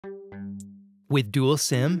With Dual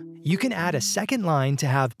SIM, you can add a second line to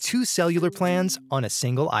have two cellular plans on a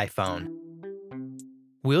single iPhone.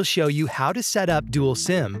 We'll show you how to set up Dual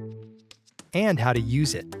SIM and how to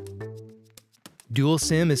use it. Dual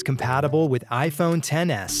SIM is compatible with iPhone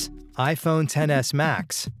XS, iPhone XS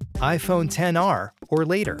Max, iPhone XR, or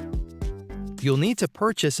later. You'll need to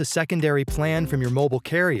purchase a secondary plan from your mobile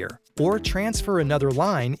carrier or transfer another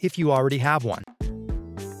line if you already have one.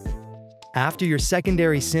 After your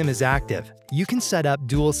secondary SIM is active, you can set up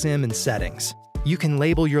Dual SIM in Settings. You can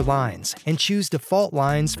label your lines and choose default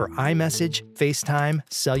lines for iMessage, FaceTime,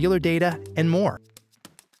 cellular data, and more.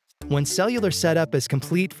 When cellular setup is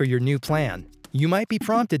complete for your new plan, you might be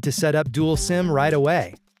prompted to set up Dual SIM right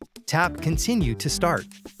away. Tap Continue to start.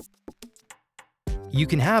 You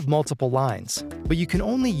can have multiple lines, but you can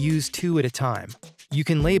only use two at a time. You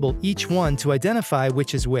can label each one to identify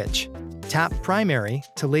which is which. Tap Primary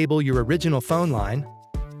to label your original phone line,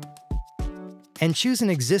 and choose an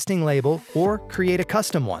existing label or create a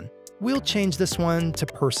custom one. We'll change this one to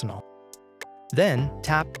Personal. Then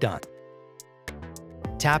tap Done.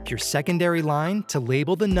 Tap your secondary line to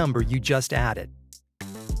label the number you just added.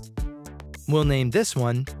 We'll name this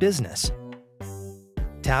one Business.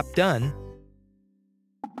 Tap Done,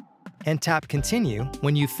 and tap Continue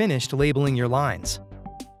when you've finished labeling your lines.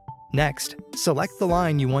 Next, select the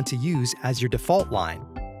line you want to use as your default line.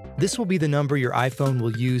 This will be the number your iPhone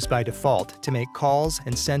will use by default to make calls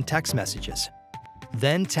and send text messages.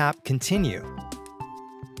 Then tap Continue,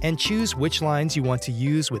 and choose which lines you want to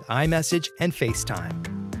use with iMessage and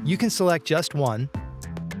FaceTime. You can select just one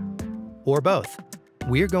or both.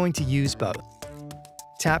 We're going to use both.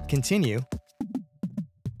 Tap Continue,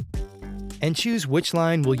 and choose which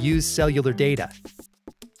line will use cellular data.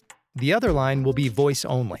 The other line will be voice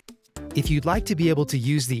only. If you'd like to be able to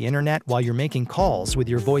use the internet while you're making calls with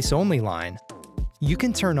your voice-only line, you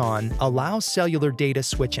can turn on Allow Cellular Data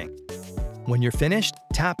Switching. When you're finished,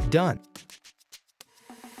 tap Done.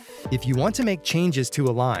 If you want to make changes to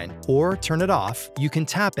a line or turn it off, you can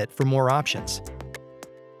tap it for more options.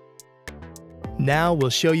 Now we'll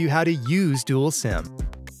show you how to use Dual SIM.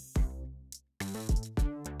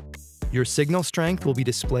 Your signal strength will be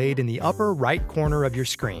displayed in the upper right corner of your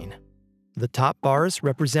screen. The top bars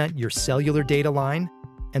represent your cellular data line,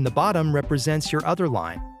 and the bottom represents your other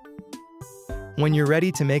line. When you're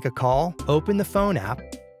ready to make a call, open the phone app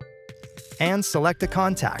and select a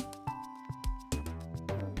contact.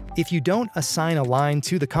 If you don't assign a line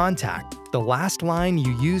to the contact, the last line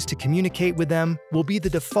you use to communicate with them will be the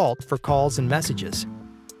default for calls and messages.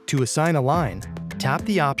 To assign a line, tap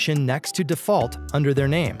the option next to Default under their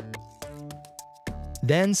name.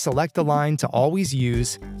 Then select the line to always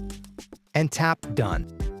use and tap Done.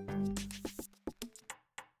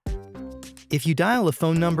 If you dial a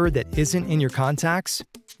phone number that isn't in your contacts,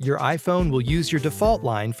 your iPhone will use your default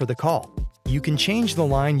line for the call. You can change the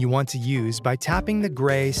line you want to use by tapping the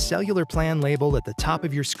gray cellular plan label at the top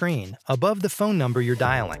of your screen above the phone number you're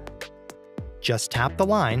dialing. Just tap the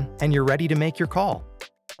line and you're ready to make your call.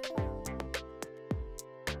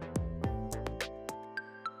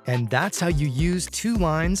 And that's how you use two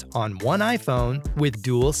lines on one iPhone with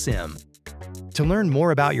Dual SIM. To learn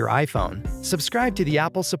more about your iPhone, subscribe to the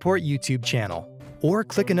Apple Support YouTube channel or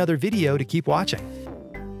click another video to keep watching.